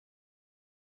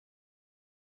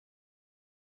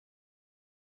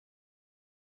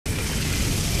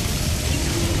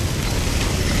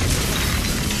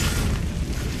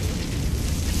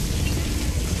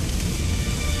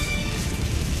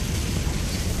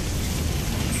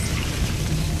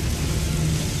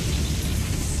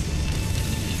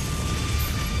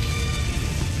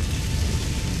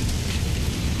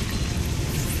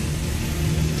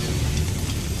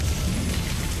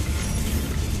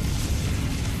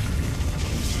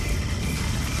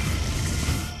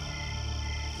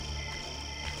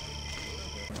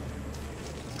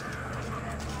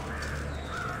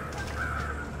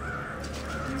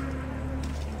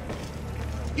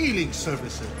healing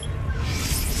services.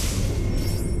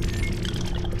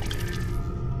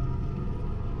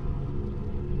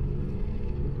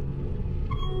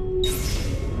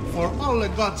 For all the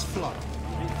gods' flock.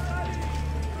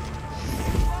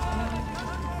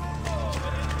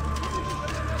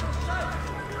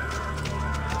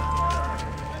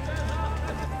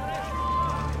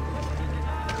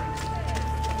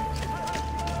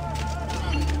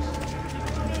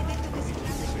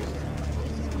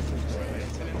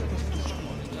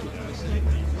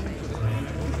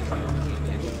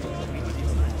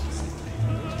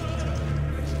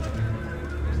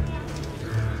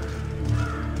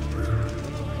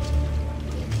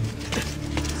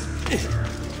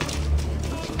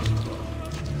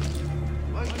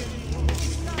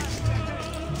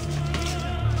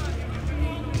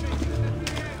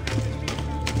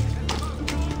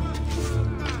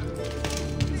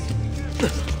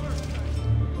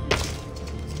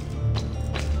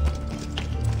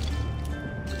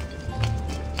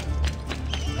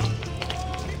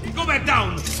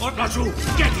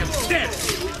 Get him dead!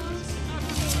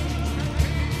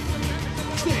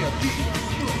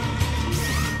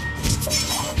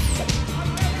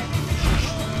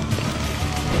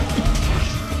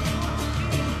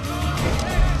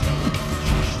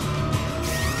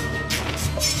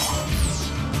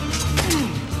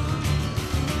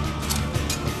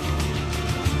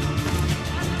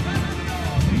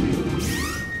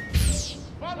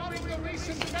 Following the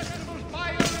recent festival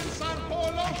fire in San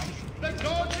Polo, the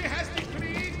Doge has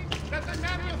decreed that the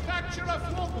manufacture of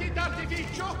fuochi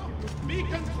d'artificio be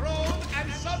controlled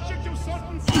and subject to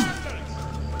certain standards.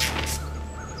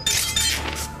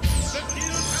 The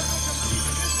guild has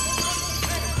completed this for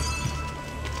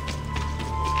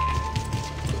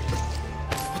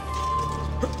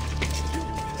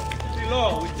Below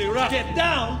with the rock. Get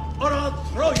down, or I'll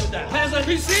throw you down. Peasant,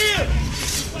 he's here!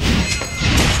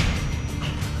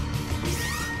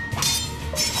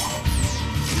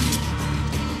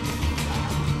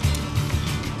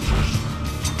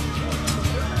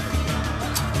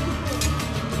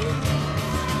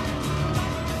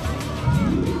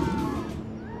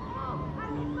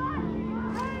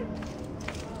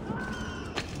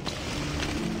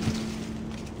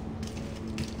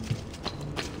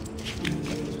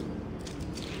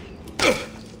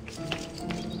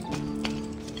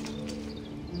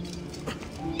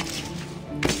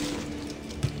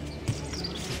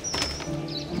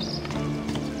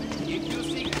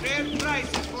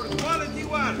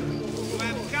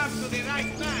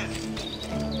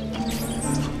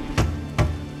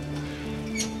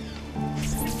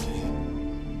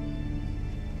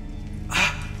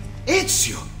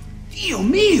 Ezio! Dio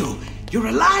mio! You're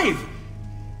alive!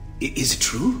 Is it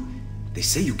true? They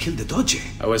say you killed the Doge.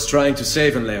 I was trying to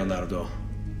save him, Leonardo.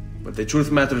 But the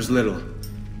truth matters little.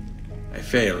 I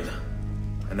failed.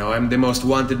 And now I'm the most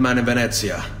wanted man in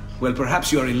Venezia. Well,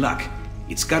 perhaps you are in luck.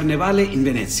 It's Carnevale in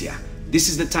Venezia. This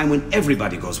is the time when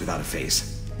everybody goes without a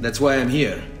face. That's why I'm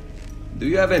here. Do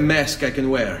you have a mask I can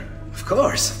wear? Of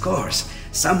course, of course.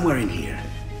 Somewhere in here.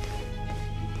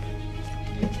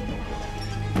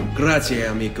 Grazie,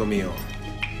 amico mio.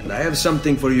 And I have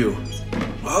something for you.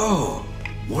 Oh,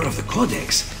 more of the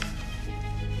Codex.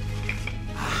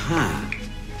 Aha.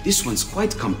 This one's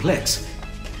quite complex.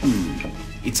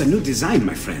 It's a new design,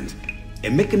 my friend. A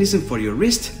mechanism for your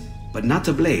wrist, but not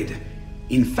a blade.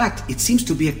 In fact, it seems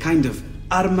to be a kind of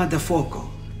arma da fuoco,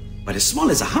 but as small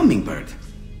as a hummingbird.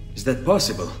 Is that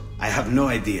possible? I have no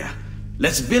idea.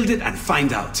 Let's build it and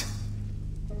find out.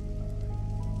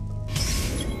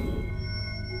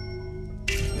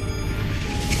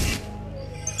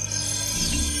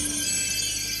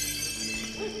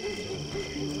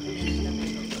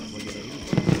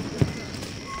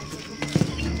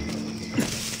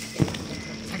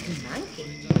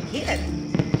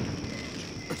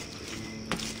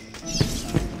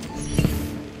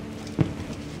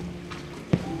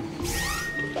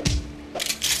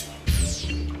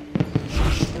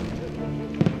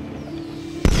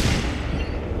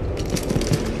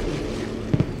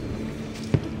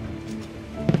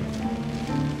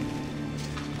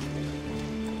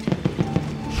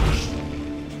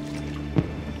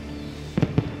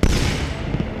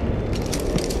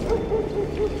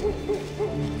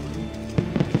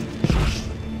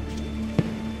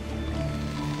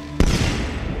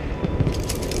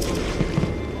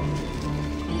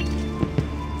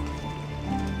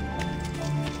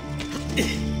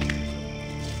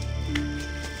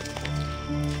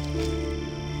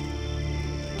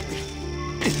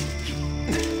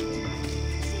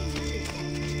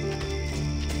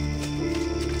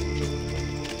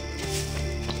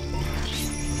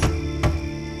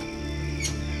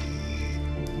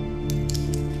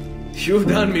 You've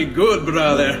done me good,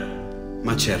 brother.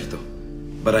 Ma certo.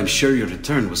 But I'm sure your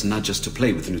return was not just to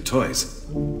play with new toys.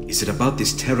 Is it about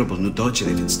this terrible new doge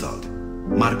they've installed?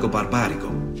 Marco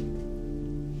Barbarigo?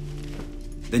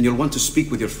 Then you'll want to speak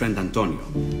with your friend Antonio.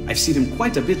 I've seen him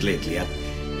quite a bit lately at...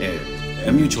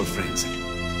 a mutual friend's.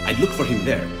 I'd look for him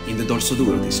there, in the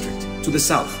Dorsoduro district, to the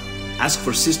south. Ask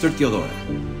for Sister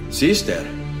Teodora. Sister?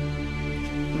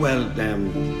 Well,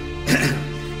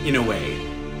 in a way,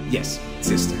 yes,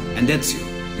 sister. And Ezio,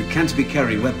 you can't be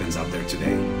carrying weapons out there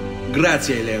today.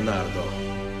 Grazie, Leonardo.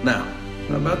 Now,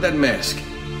 about that mask.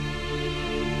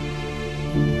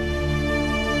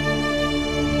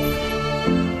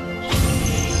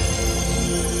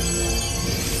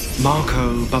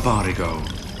 Marco Barbarigo.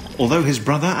 Although his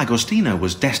brother Agostino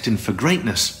was destined for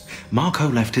greatness, Marco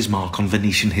left his mark on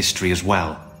Venetian history as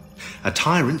well. A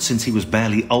tyrant since he was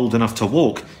barely old enough to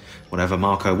walk, whatever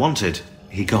Marco wanted,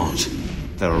 he got.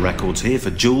 There are records here for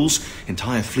jewels,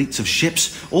 entire fleets of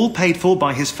ships, all paid for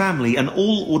by his family and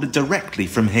all ordered directly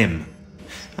from him.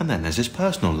 And then there's his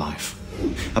personal life.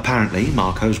 Apparently,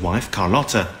 Marco's wife,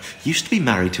 Carlotta, used to be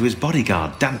married to his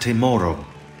bodyguard, Dante Moro.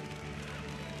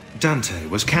 Dante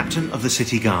was captain of the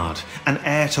city guard and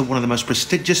heir to one of the most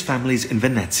prestigious families in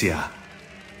Venezia.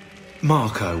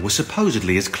 Marco was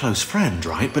supposedly his close friend,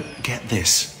 right? But get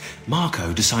this,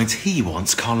 Marco decides he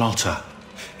wants Carlotta.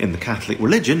 In the Catholic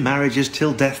religion, marriage is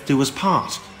till death do us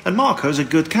part, and Marco's a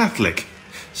good Catholic.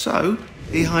 So,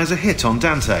 he hires a hit on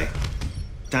Dante.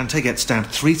 Dante gets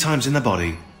stabbed 3 times in the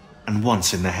body and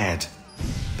once in the head.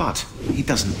 But he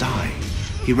doesn't die.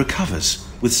 He recovers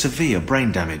with severe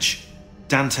brain damage.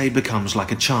 Dante becomes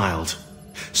like a child.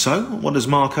 So, what does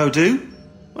Marco do?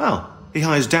 Well, he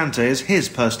hires Dante as his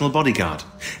personal bodyguard,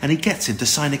 and he gets him to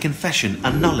sign a confession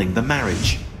annulling the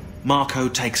marriage. Marco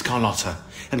takes Carlotta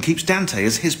and keeps Dante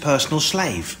as his personal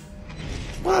slave.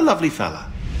 What a lovely fella.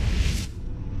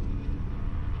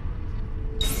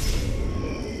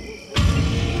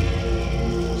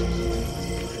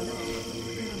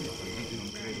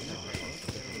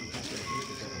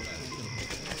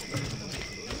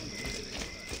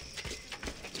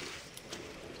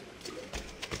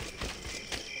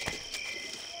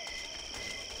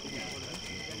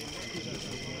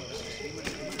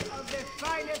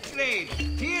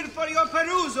 Here for your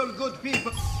perusal, good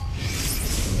people.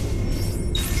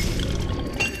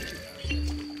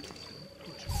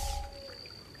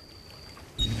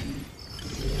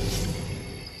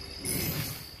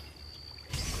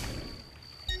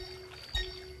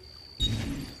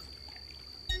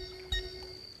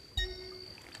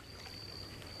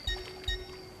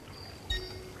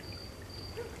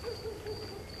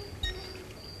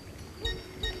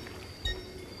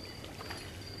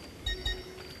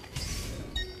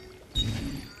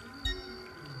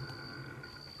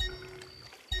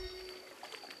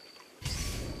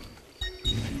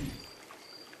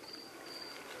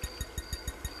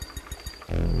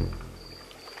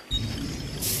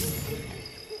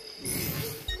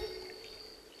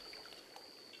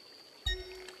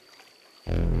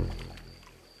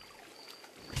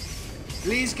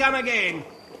 Please come again.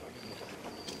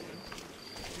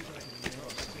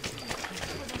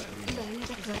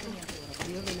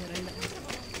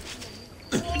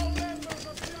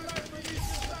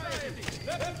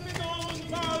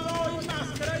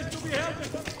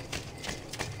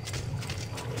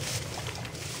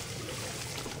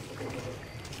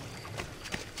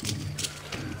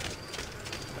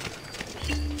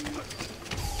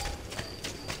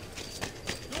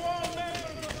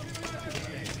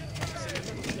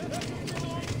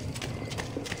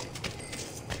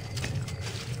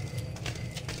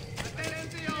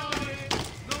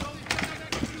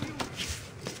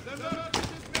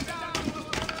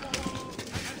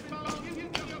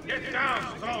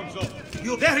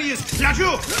 There he is!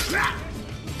 Laggiù!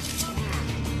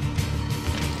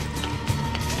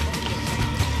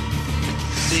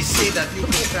 They say that new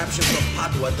contraption from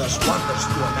Padua does wonders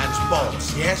to a man's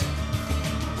bones, yes?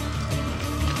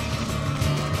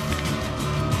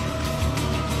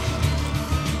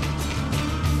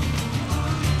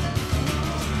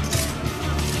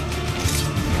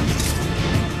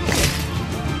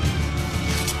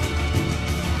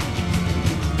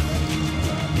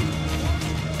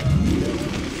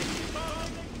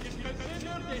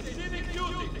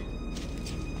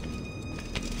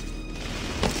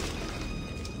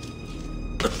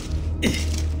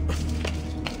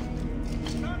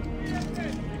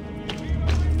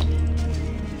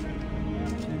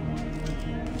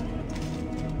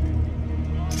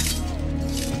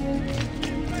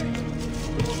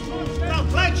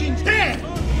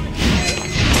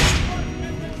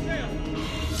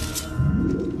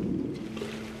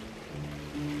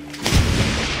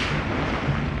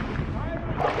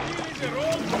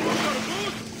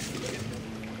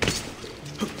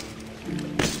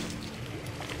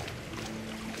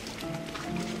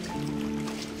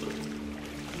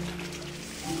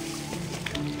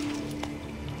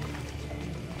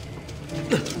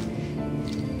 Go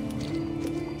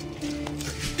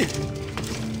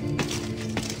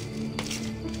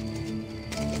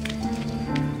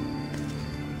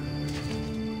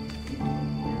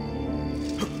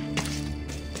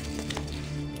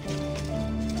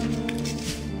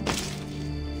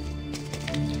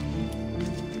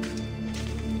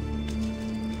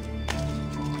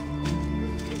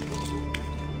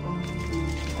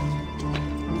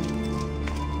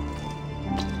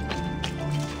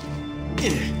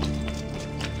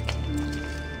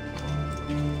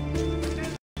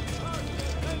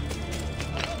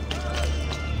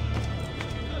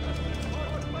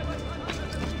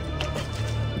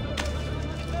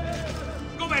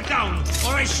back down,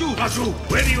 or I shoot! Laggiù,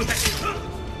 where do you think?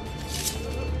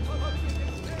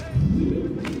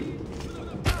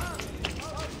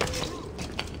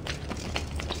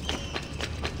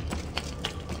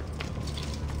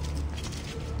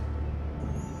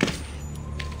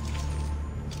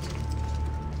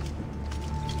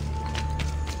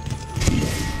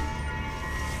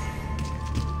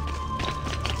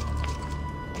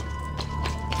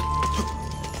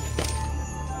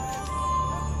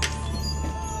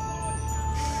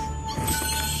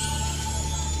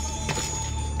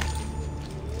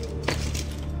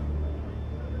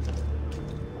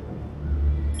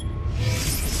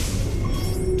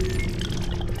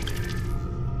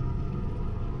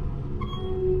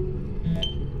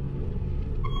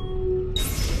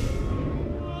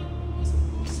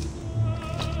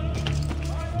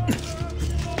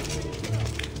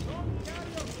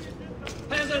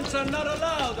 Peasants are not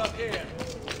allowed up here.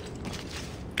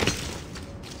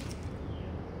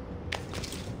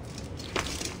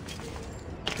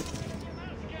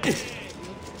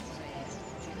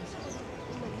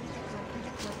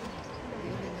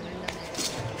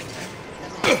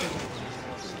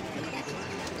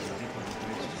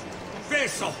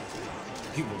 Vessel!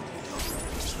 He won't be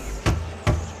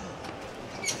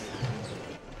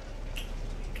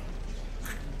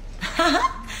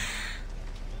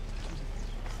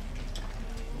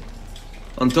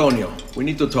Antonio, we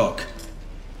need to talk.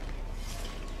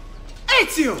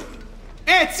 Ezio!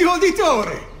 Ezio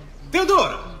Auditore!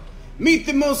 Teodora! Meet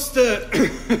the most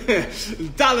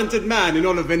talented man in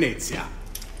all of Venezia.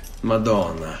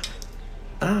 Madonna.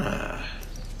 Ah,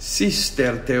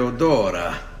 Sister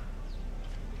Teodora.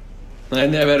 I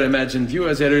never imagined you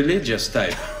as a religious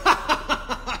type.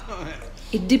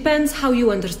 It depends how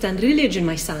you understand religion,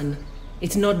 my son.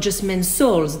 It's not just men's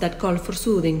souls that call for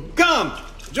soothing. Come!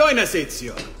 Join us,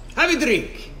 Ezio. Have a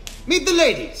drink. Meet the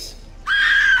ladies.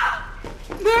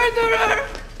 Murderer!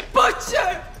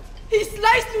 Butcher! He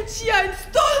sliced Lucia and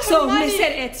stole So, her money!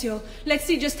 Messer Ezio, let's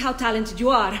see just how talented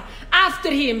you are.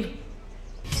 After him!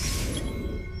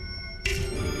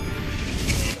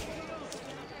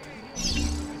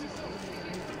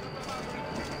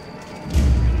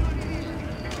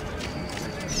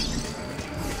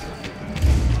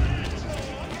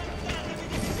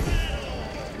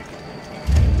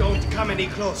 Don't come any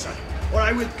closer, or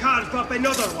I will carve up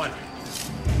another one.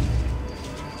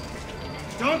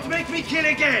 Don't make me kill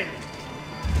again!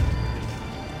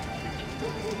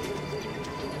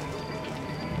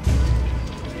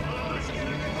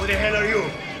 Who the hell are you?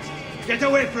 Get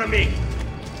away from me!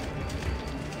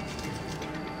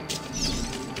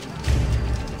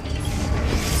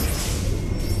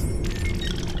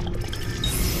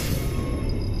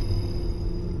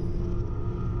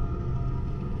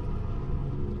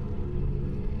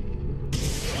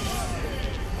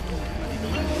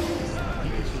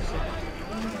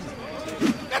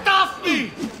 Get off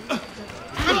me!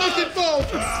 I'm not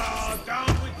involved! Down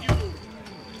with you!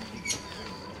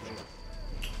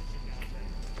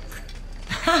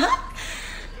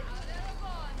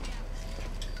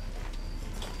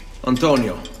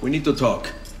 Antonio, we need to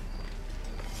talk.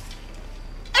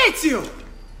 Ezio!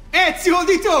 Ezio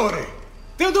Auditore!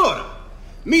 Teodora!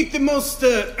 Meet the most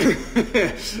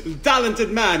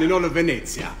talented man in all of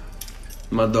Venezia.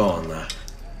 Madonna.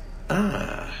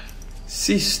 Ah,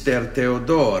 Sister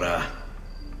Teodora.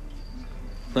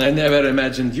 I never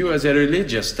imagined you as a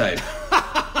religious type.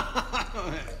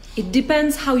 It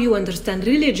depends how you understand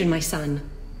religion, my son.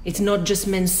 It's not just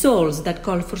men's souls that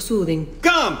call for soothing.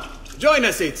 Come! Join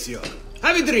us, Ezio.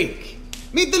 Have a drink.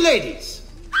 Meet the ladies.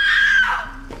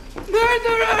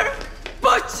 Murderer!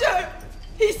 Butcher!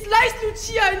 He sliced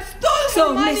Lucia and stole So,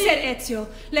 her money! Messer Ezio,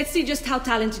 let's see just how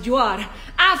talented you are.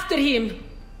 After him!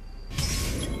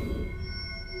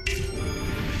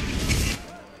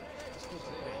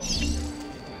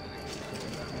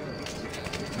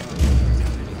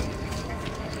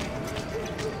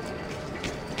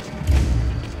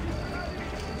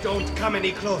 Don't come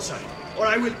any closer, or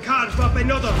I will carve up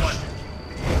another one.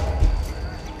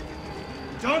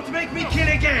 Don't make me kill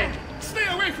again! Stay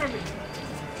away from me!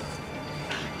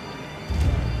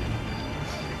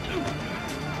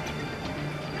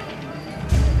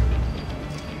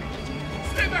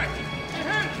 Stay back!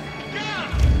 Ahead!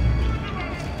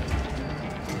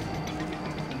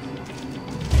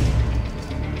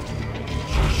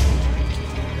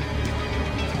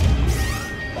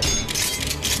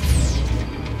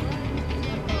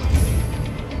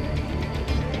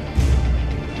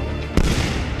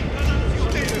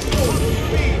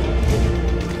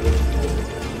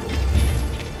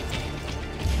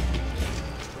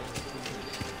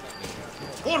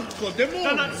 Porco demonio!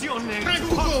 Dannazione! Prego,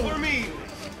 Too hot go. for me!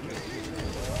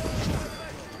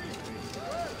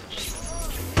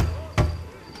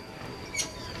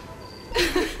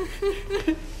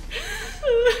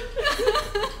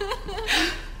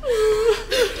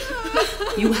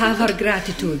 You have our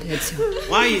gratitude, Ezio.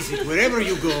 Why is it wherever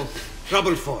you go,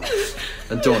 trouble follows?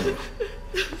 Antonio,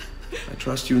 I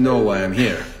trust you know why I'm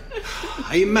here.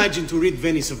 I imagine to rid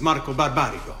Venice of Marco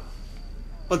Barbarigo.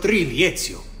 But really,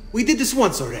 Ezio, we did this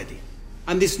once already.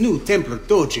 And this new Templar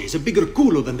Doge is a bigger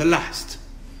culo than the last.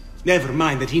 Never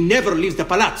mind that he never leaves the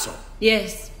palazzo.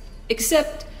 Yes,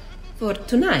 except for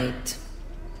tonight.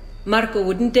 Marco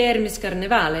wouldn't dare miss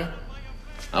Carnevale.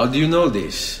 How do you know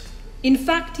this? In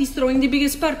fact, he's throwing the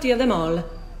biggest party of them all.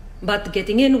 But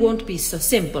getting in won't be so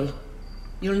simple.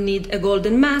 You'll need a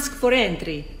golden mask for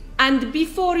entry. And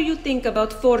before you think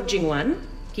about forging one,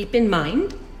 keep in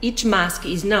mind, each mask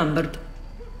is numbered.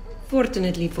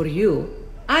 Fortunately for you,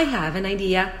 I have an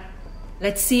idea.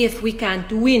 Let's see if we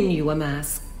can't win you a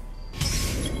mask.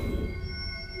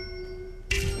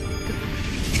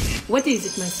 What is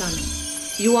it, my son?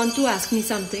 You want to ask me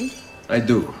something? I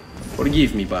do.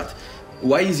 Forgive me, but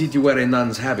why is it you wear a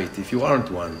nun's habit if you aren't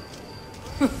one?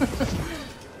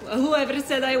 Whoever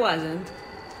said I wasn't?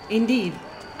 Indeed,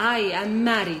 I am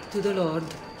married to the Lord.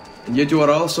 And yet you are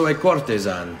also a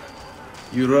courtesan.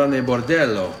 You run a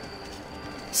bordello.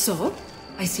 So,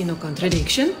 I see no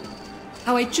contradiction.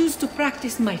 How I choose to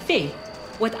practice my faith,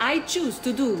 what I choose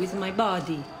to do with my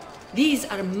body. These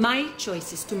are my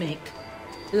choices to make.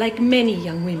 Like many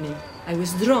young women, I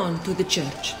was drawn to the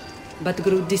church, but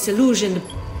grew disillusioned.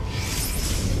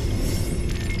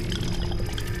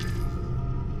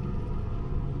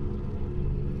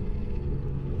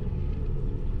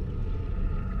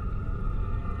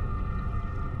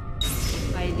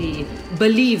 By the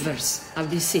believers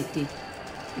of the city.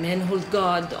 Men hold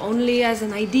God only as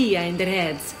an idea in their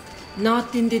heads,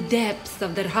 not in the depths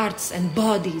of their hearts and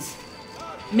bodies.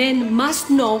 Men must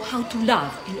know how to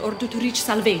love in order to reach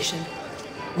salvation.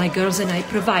 My girls and I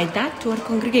provide that to our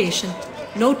congregation.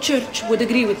 No church would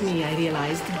agree with me, I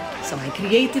realized, so I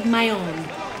created my own.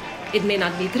 It may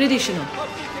not be traditional,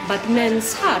 but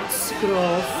men's hearts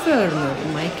grow firmer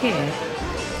in my care.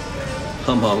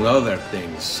 Among other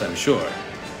things, I'm sure.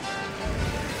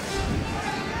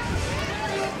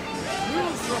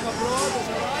 News from abroad has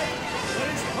arrived.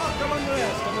 There is hot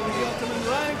unrest among the Ottoman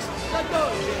ranks. The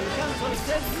Doge and Council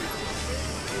Cestus.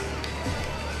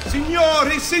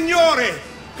 Signori, signore!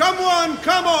 Come on,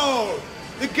 come on!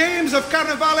 The games of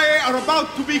Carnevale are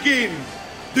about to begin.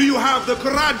 Do you have the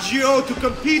coraggio to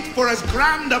compete for as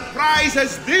grand a prize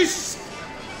as this?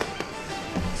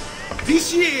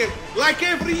 This year, like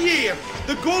every year,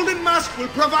 the Golden Mask will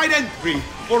provide entry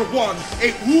for one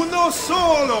e uno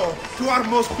solo to our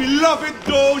most beloved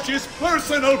Doge's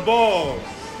personal ball.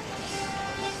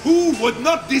 Who would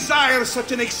not desire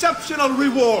such an exceptional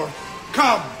reward?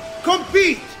 Come,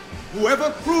 compete! Whoever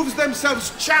proves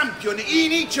themselves champion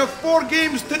in each of 4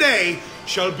 games today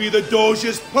shall be the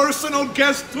Doge's personal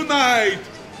guest tonight.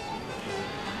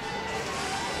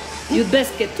 You'd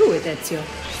best get to it, Ezio.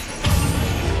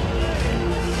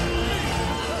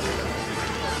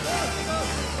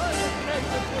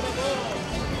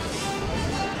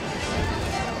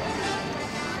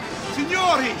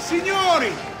 Signori,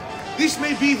 signori! This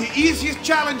may be the easiest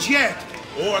challenge yet,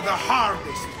 or the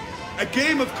hardest. A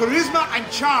game of charisma and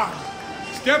charm.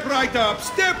 Step right up,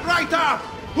 step right up!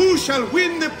 Who shall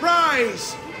win the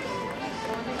prize?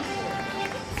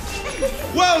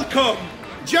 Welcome!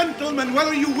 Gentlemen,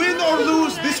 whether you win or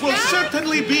lose, this will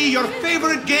certainly be your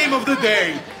favorite game of the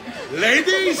day.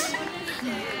 Ladies,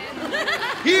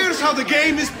 here's how the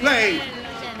game is played.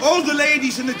 All the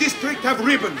ladies in the district have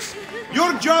ribbons.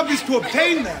 Your job is to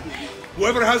obtain them.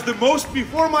 Whoever has the most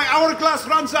before my hourglass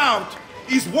runs out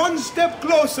is one step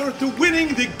closer to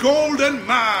winning the Golden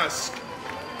Mask.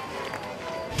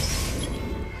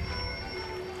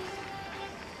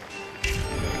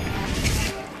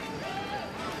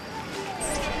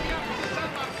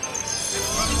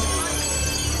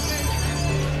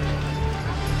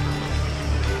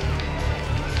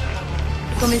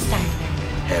 Come stai?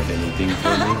 Have anything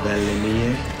for me, belle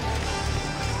mie?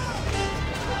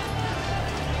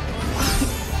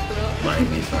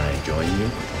 Mind if I join you?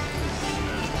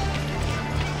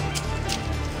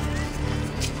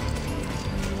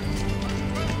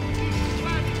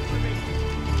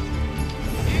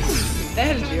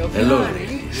 Sergio, Hello, Flori.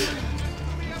 ladies.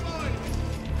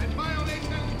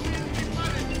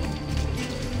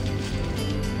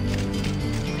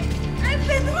 And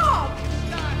the drop!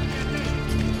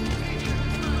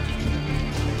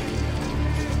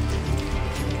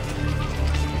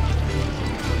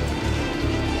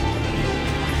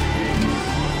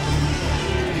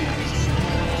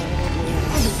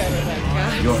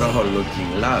 You're all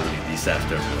looking lovely this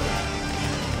afternoon.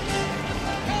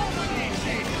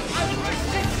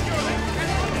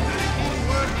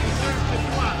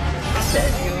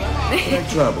 Can I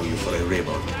trouble you for a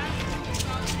ribbon?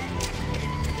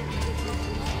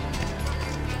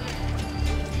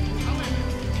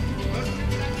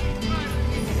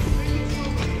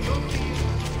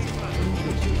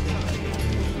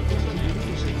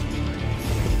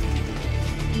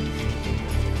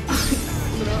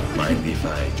 Mind if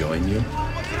I join you?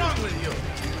 What's wrong with you?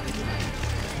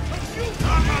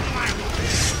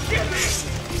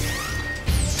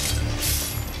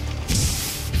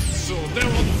 So there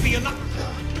won't be enough.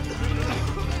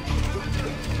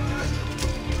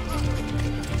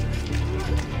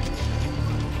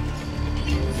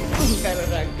 Caro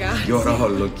ragazzo. You're all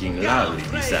looking lovely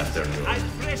this afternoon. I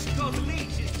fresh got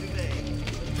leeches today.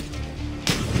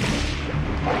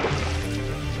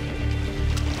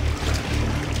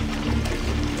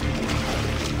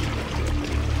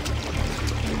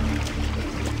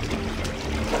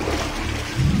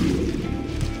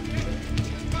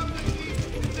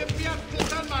 The Piazza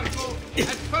San Marco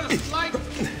at first light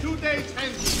 2 days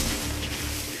hence.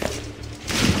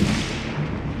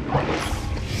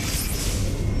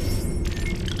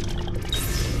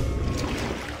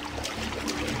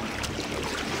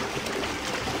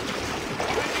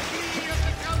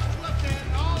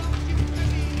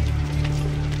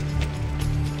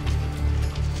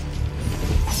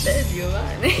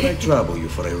 Can I trouble you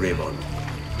for a ribbon?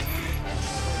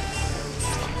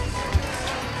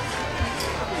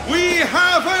 We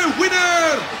have a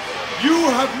winner! You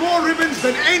have more ribbons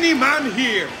than any man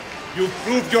here. You've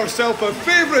proved yourself a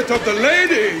favorite of the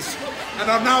ladies and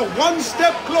are now one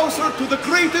step closer to the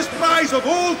greatest prize of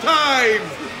all time.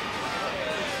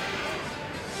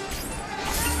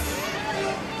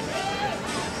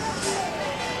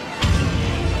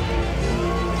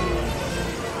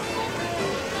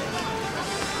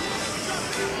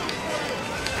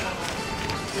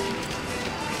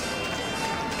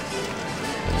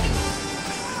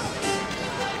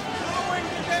 Following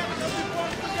the death of the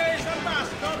Portuguese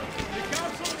ambassador, the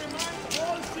council reminds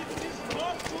all citizens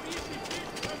not to eat the fish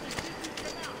from the city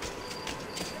canal.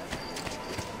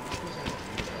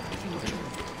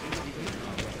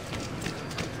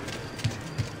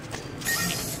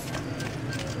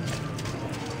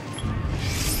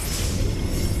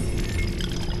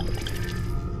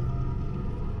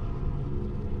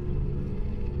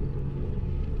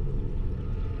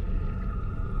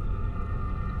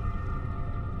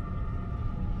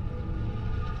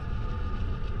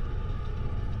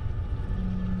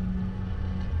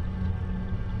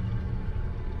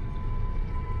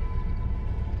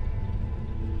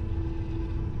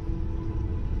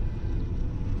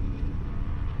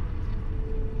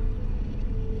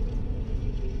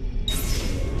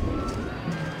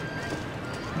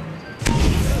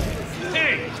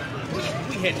 Hey!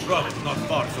 We had trouble not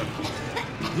far from you.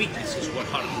 Weaknesses were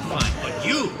hard to find, but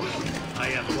you, I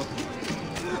am what...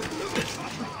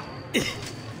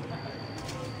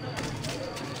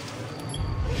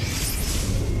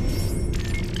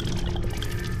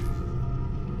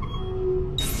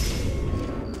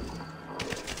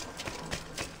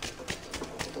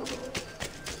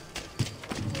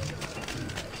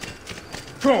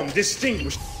 Come,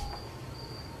 distinguished.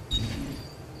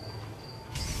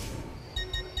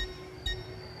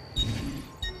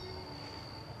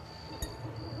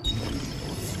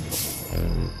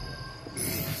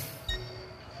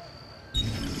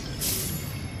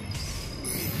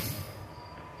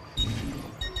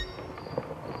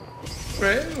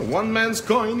 Well, one man's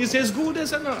coin is as good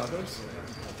as another's.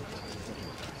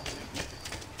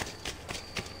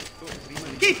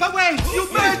 Keep away, you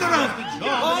murderer!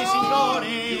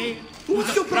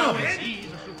 Who's your problem?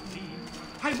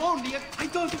 I'm only I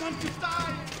don't want to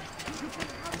die.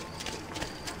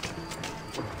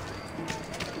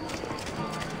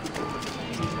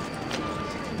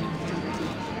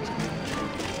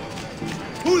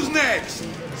 Who's next?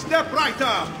 Step right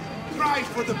up. prize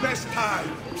for the best time.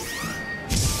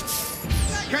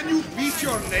 Can you beat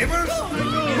your neighbors?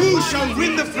 Who shall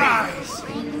win the prize?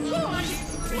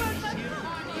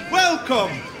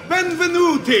 Welcome!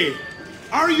 Benvenuti!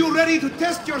 Are you ready to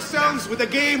test yourselves with a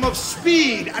game of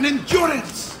speed and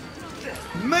endurance?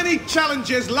 Many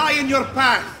challenges lie in your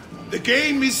path. The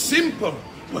game is simple,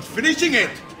 but finishing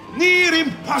it, near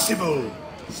impossible.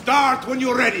 Start when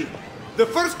you're ready. The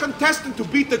first contestant to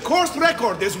beat the course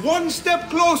record is one step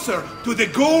closer to the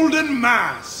Golden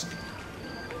Mask.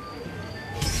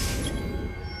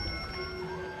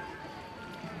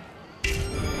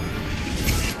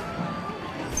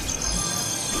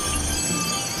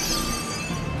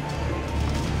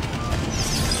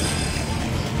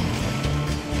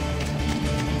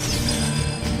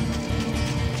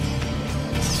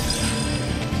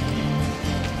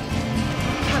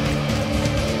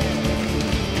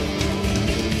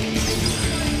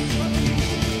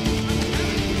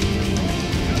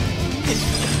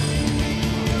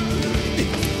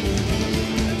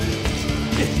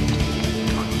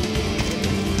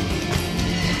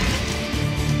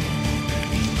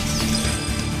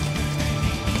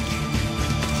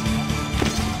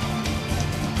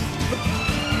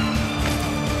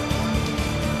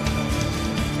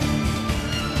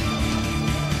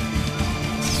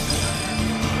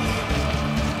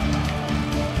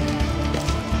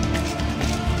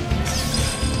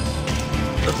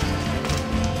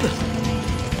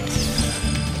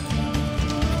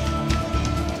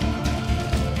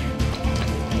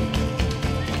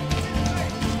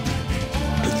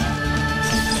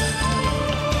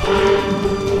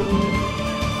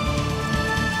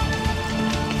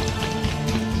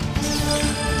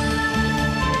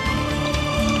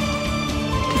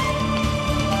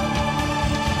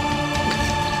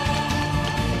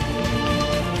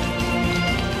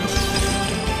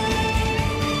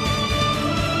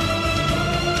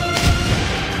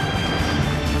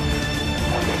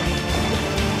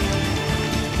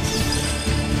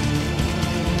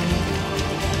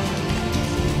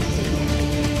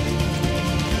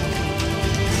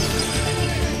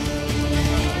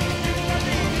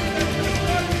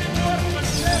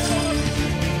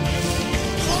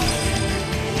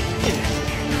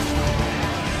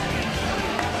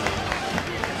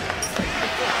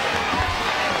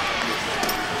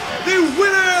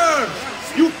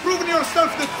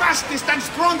 The fastest and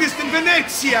strongest in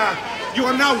Venezia! You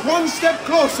are now one step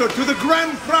closer to the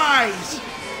grand prize!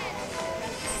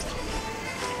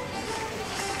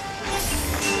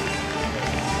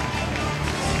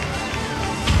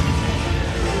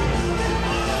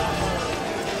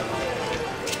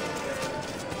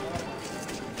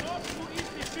 Not to eat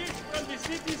the fish from the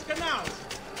city's canals,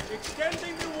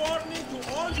 extending the warning to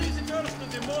all visitors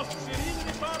to the most serene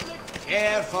republic.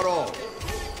 Care for all.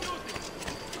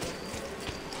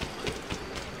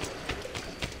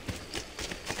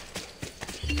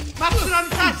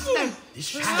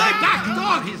 This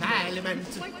dog his element.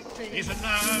 His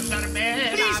nerves are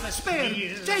made of a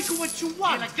steel. Take what you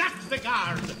want. He'll gut the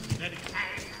guard.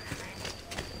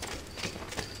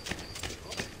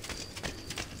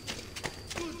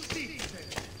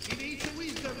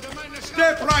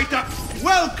 Step right up.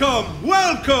 Welcome,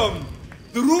 welcome.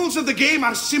 The rules of the game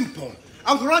are simple.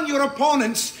 Outrun your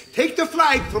opponents, take the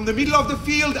flag from the middle of the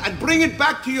field and bring it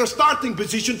back to your starting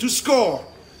position to score.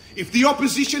 If the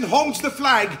opposition holds the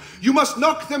flag, you must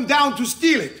knock them down to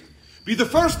steal it. Be the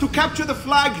first to capture the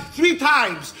flag 3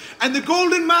 times, and the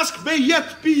Golden Mask may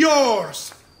yet be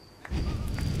yours.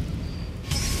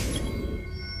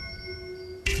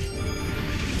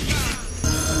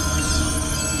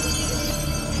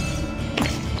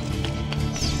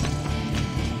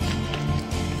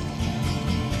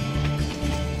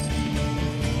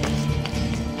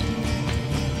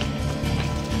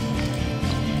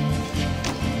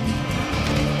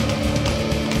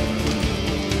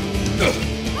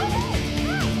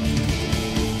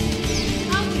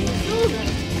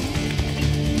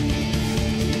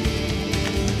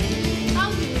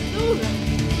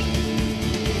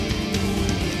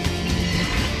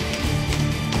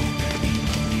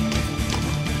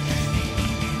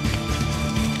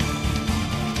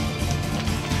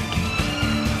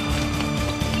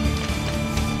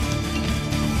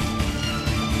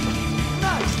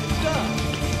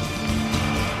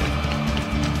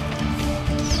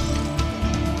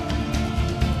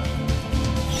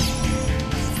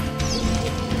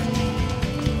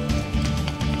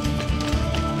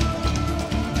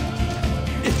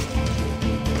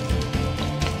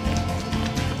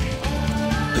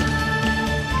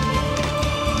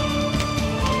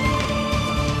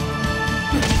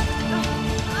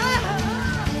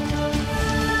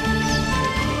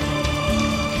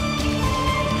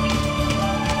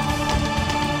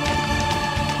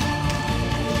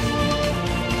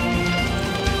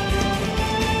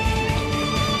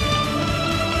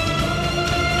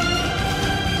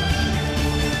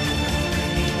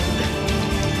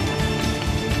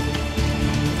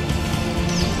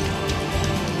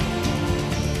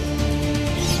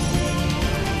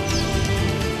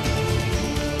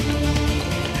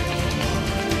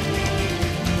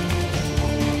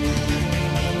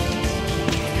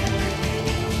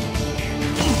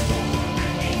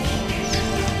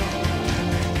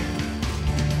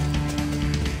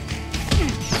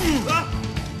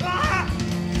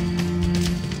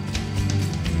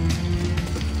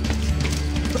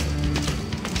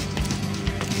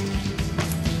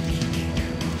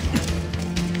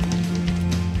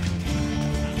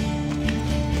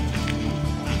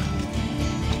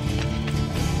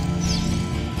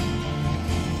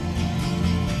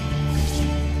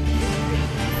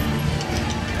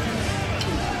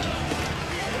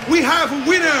 have a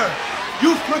winner!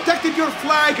 You've protected your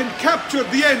flag and captured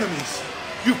the enemies.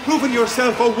 You've proven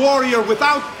yourself a warrior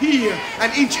without peer,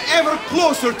 an inch ever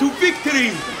closer to victory!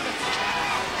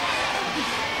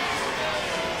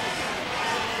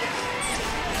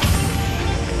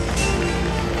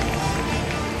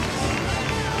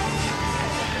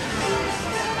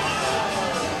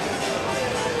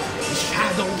 The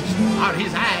shadows are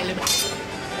his element.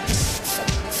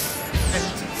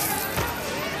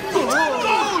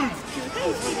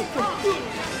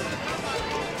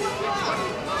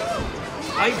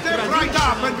 Step right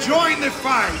up and join the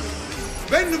fight!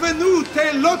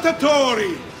 Benvenute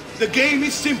lottatori! The game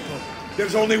is simple.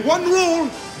 There's only one rule,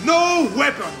 no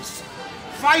weapons.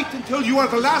 Fight until you are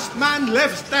the last man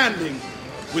left standing.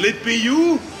 Will it be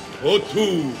you or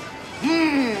two?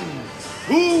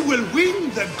 Who will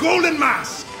win the golden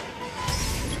mask?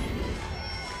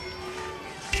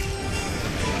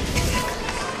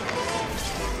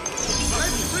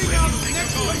 Let's bring out the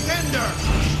next contender!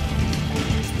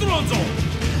 Stronzo!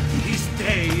 This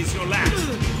day is your last.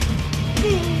 Who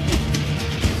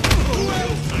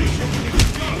else?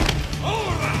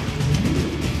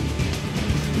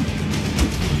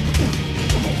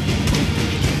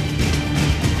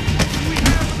 We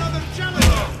have another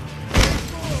challenger!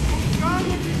 God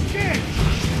will be scared!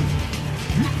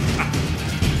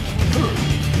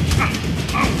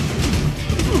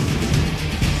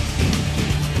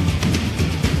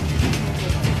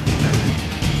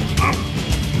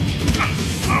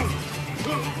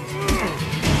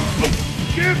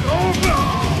 Get over!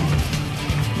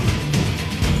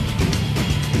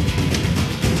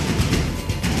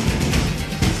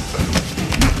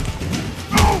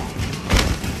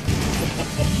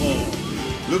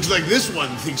 Looks like this one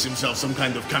thinks himself some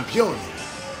kind of campione.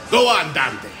 Go on,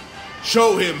 Dante.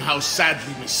 Show him how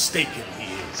sadly mistaken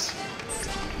he is.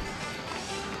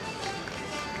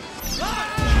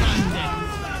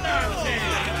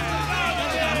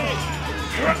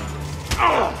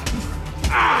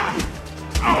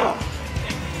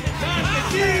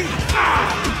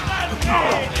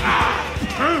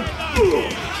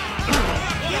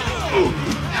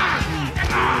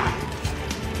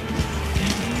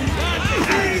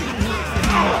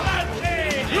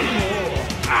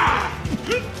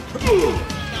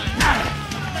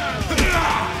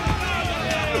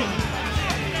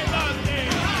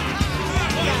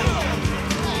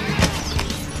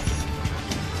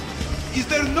 Is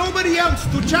there nobody else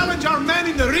to challenge our man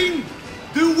in the ring?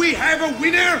 Do we have a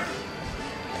winner?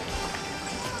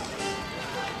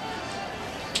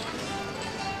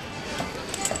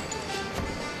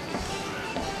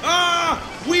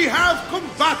 We have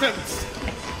combatants!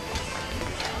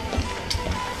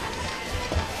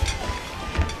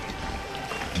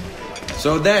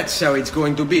 So that's how it's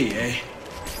going to be, eh?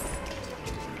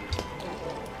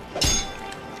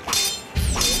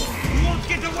 You won't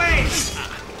get away!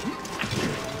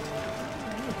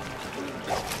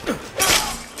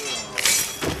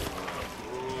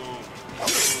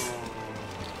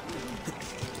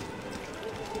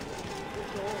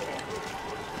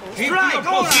 Keep your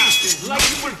position like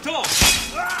you were taught!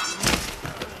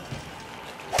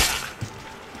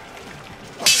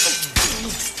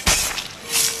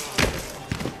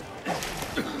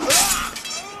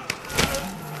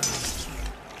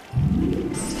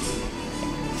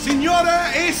 Signore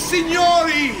e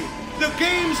signori, the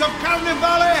games of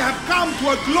Carnevale have come to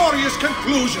a glorious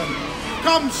conclusion.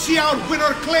 Come see our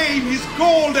winner claim his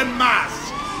golden mask.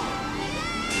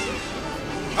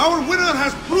 Our winner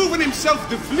has proven himself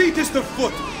the fleetest of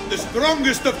foot, the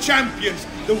strongest of champions,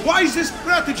 the wisest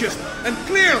strategist, and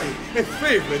clearly a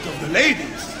favorite of the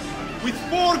ladies. With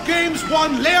 4 games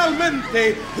won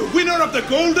lealmente, the winner of the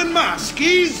golden mask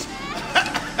is...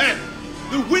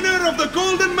 the winner of the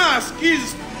golden mask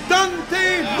is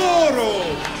Dante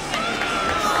Moro!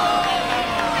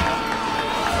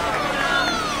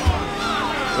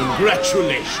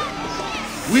 Congratulations.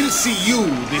 We'll see you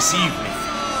this evening.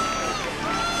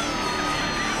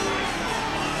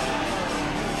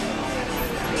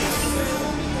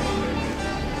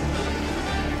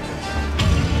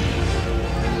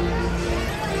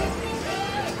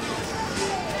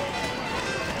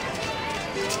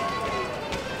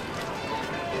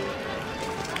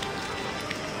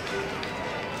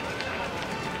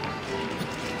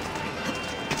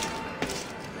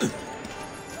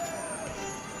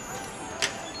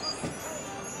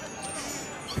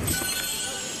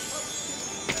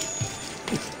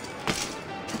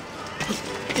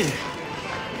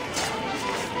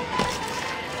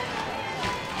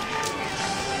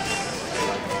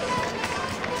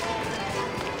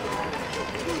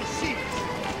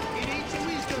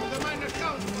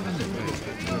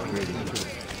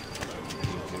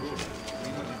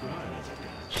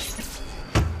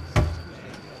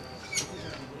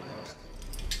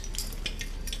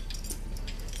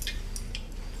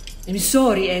 I'm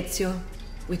sorry, Ezio.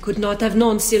 We could not have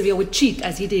known Silvio would cheat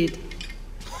as he did.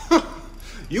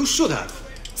 You should have.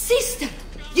 Sister,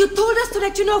 you told us to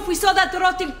let you know if we saw that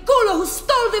rotten culo who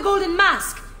stole the golden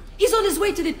mask. He's on his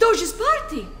way to the Doge's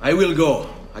party. I will go.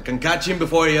 I can catch him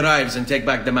before he arrives and take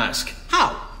back the mask.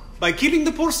 How? By killing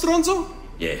the poor Stronzo?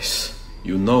 Yes.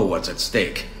 You know what's at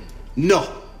stake. No.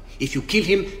 If you kill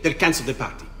him, they'll cancel the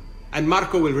party. And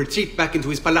Marco will retreat back into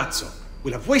his palazzo.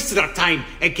 We'll have wasted our time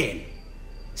again.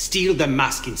 Steal the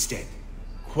mask instead.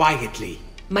 Quietly.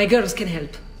 My girls can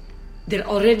help. They're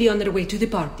already on their way to the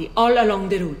party, all along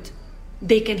the route.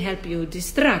 They can help you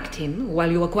distract him while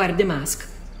you acquire the mask.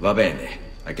 Va bene.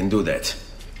 I can do that.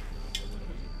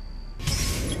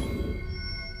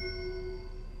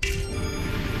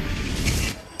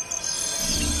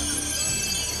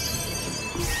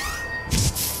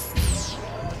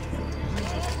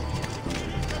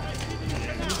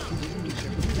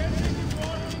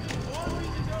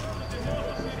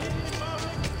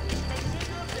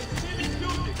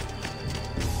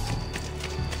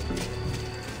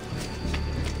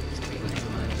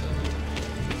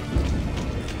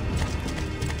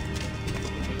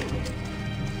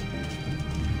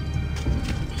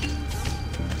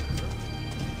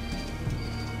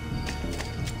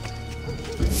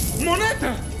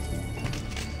 Moneta!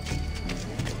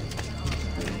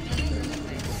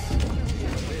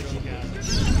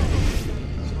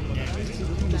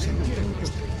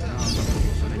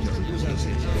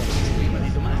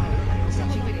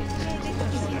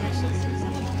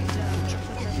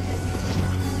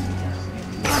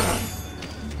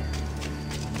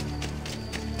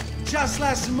 Just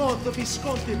last month, the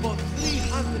Visconti bought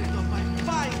 300 of my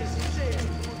finest shares.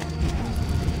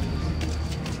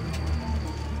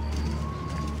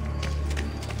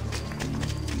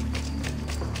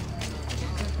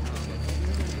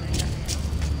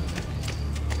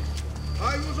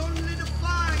 I was only the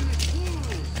finest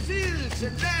wools, silks,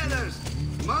 and leathers.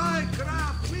 My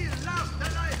craft will last a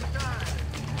lifetime.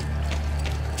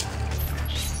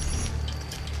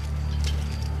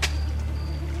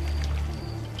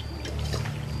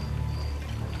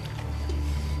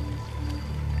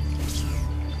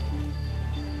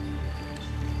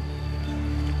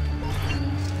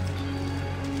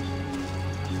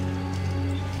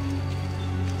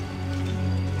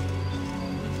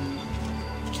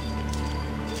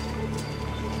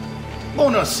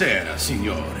 Buonasera,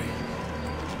 signore.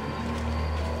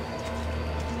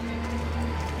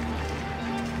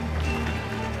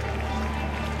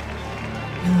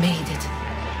 You made it.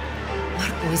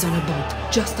 Marco is on a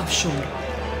boat, just offshore.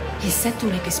 He's set to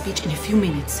make a speech in a few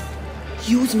minutes.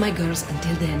 Use my girls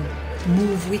until then.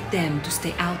 Move with them to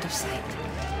stay out of sight.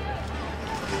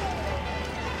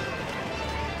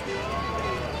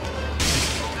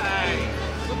 Hey,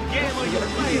 what game are you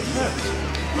playing?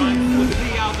 Trying to put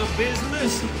me out of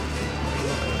business?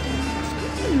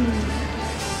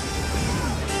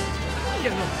 You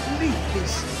know, leave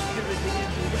this.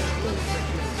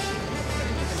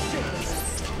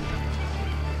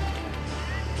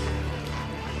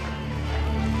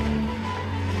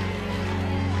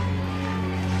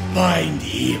 Find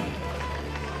him.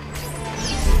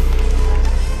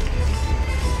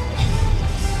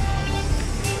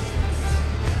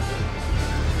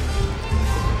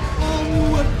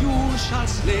 Onward you shall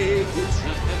slay good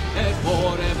and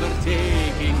forever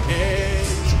taking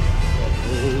heads of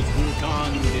those who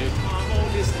can become all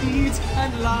his deeds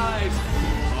and lives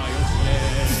by your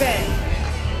sled.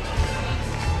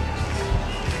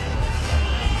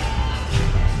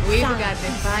 We've got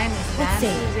the finest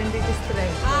dancers in the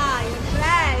district. Ah, you're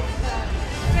right.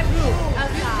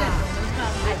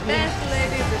 The best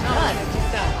ladies in all of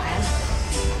Italy.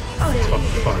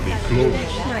 Body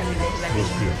clothes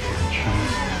must be a French.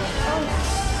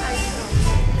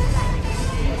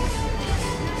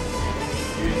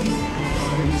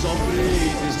 Times of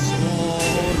greatest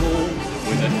sorrow,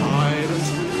 when the tyrants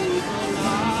rule the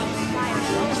land,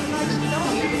 just like snow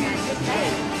in the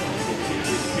day.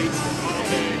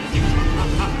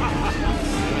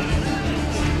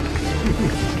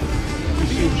 He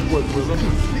seems what with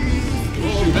him. He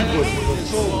seems what with him.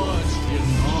 So,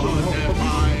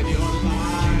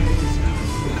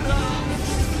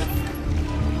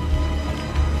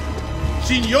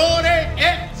 Signore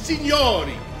e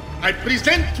signori, I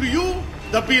present to you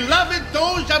the beloved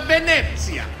Doge of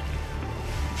Venezia.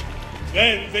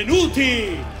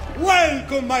 Benvenuti!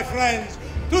 Welcome, my friends,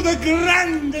 to the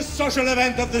grandest social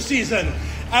event of the season.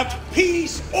 At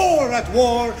peace or at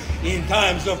war, in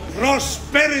times of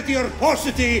prosperity or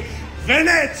paucity,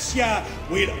 Venezia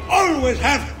will always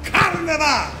have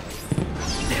Carnevale!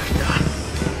 They're done.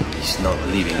 He's not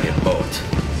leaving the boat.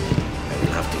 I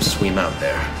will have to swim out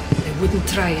there. I wouldn't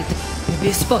try it. You'll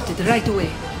be spotted right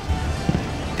away.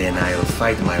 Then I'll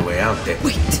fight my way out there.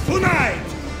 Wait! Tonight,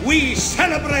 we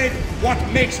celebrate what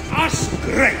makes us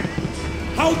great.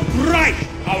 How bright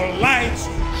our lights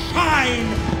shine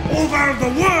over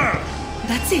the world.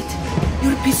 That's it.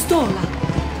 Your pistola.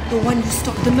 The one you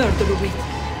stopped the murderer with.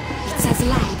 It's as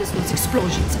loud as those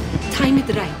explosions. Time it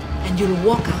right, and you'll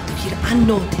walk out of here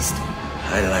unnoticed.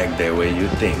 I like the way you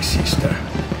think, sister.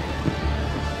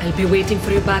 I'll be waiting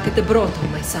for you back at the Broto,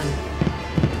 my son.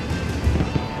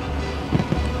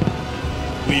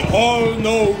 We all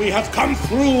know we have come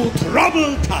through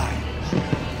troubled times,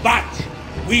 but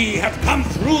we have come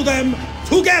through them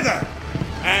together,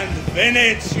 and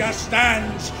Venezia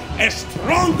stands a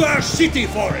stronger city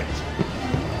for it.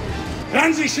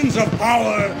 Transitions of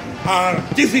power are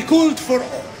difficult for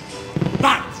all,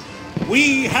 but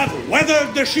we have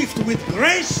weathered the shift with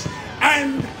grace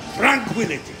and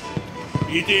tranquility.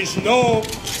 It is no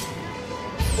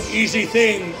easy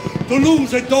thing to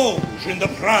lose a Doge in the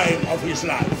prime of his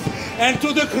life, and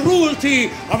to the cruelty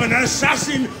of an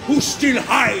assassin who still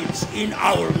hides in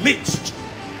our midst.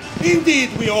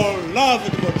 Indeed, we all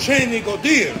loved Mocenigo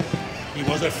dearly. He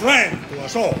was a friend to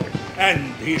us all,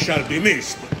 and he shall be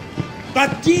missed.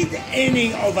 But did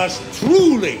any of us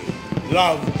truly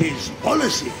love his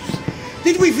policies?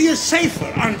 Did we feel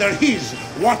safer under his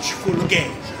watchful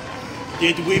gaze?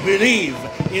 Did we believe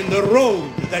in the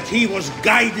road that he was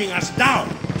guiding us down?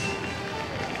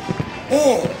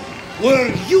 Or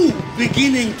were you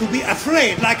beginning to be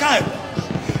afraid like I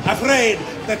was? Afraid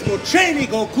that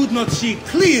Mocenigo could not see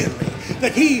clearly,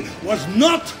 that he was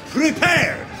not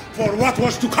prepared for what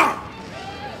was to come?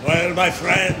 Well, my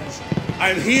friends,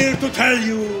 I'm here to tell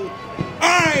you,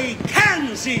 I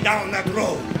can see down that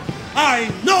road.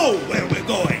 I know where we're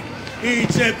going.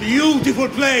 It's a beautiful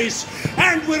place,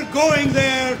 and we're going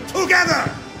there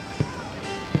together.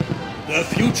 The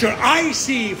future I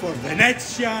see for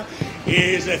Venezia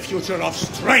is a future of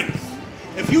strength,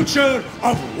 a future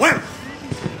of wealth.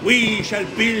 We shall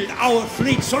build our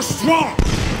fleet so strong.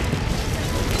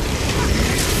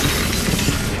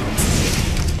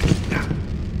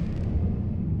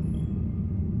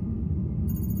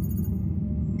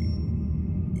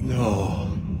 No.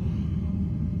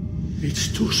 It's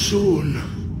too soon.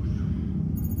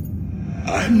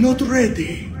 I'm not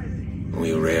ready.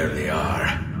 We rarely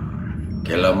are.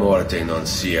 Che la morte non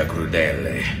sia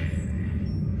crudele.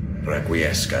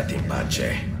 Requiescat in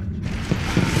pace.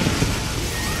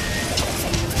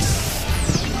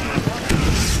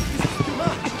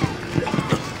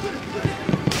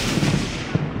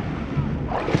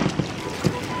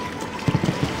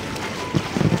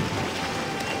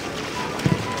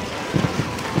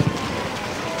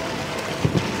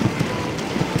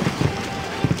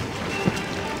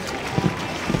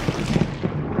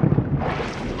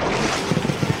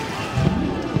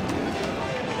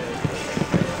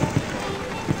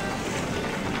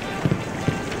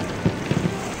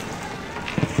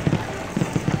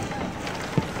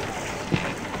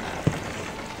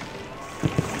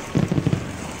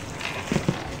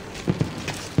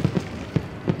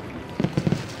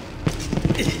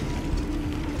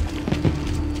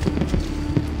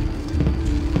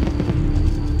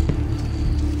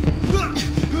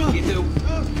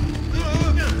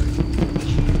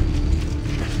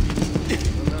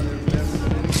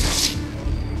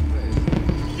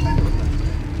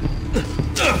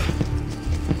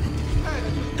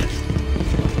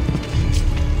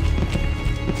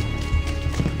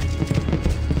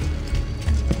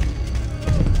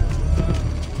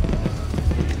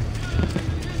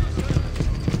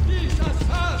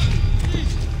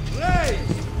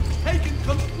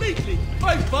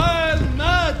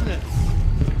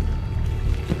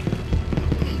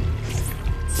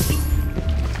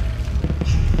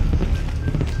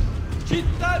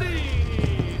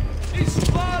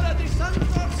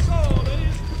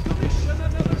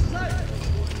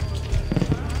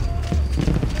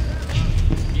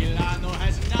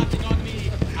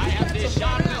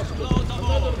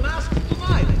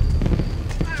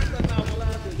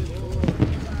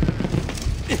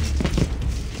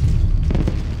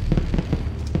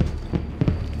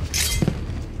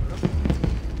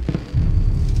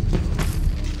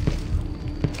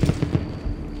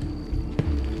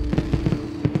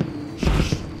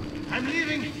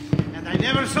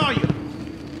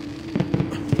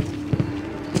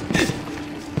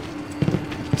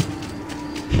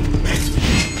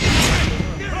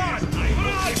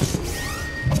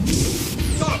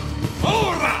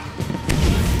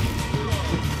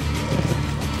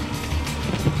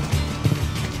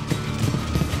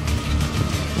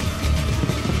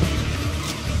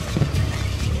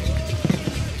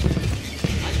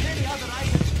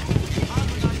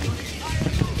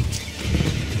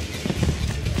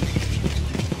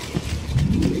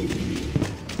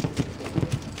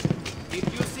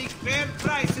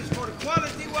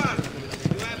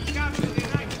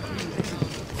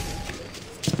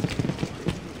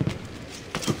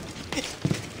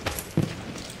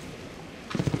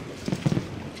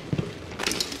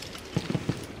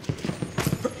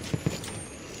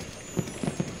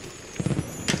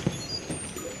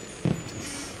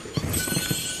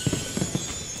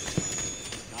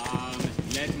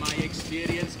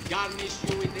 garnish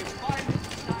you with the finest.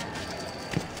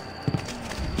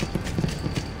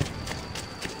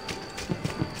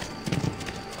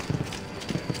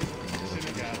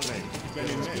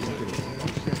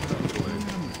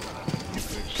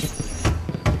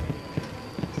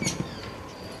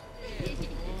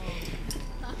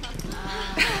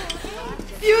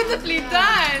 Beautifully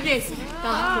done! Che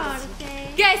spettacolo!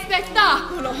 Che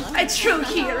spettacolo! A true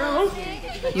hero!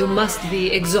 You must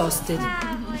be exhausted.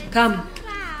 Come,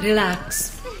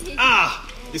 relax. Ah!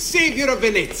 The savior of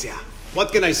Venezia!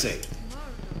 What can I say?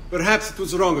 Perhaps it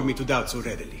was wrong of me to doubt so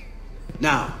readily.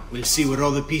 Now, we'll see where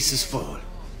all the pieces fall.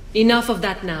 Enough of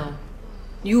that now.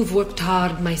 You've worked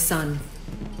hard, my son.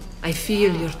 I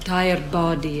feel your tired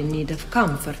body in need of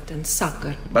comfort and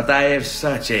succor. But I have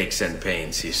such aches and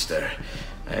pains, sister.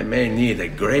 I may need a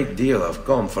great deal of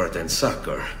comfort and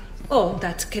succor. Oh,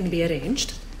 that can be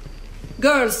arranged.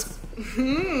 Girls.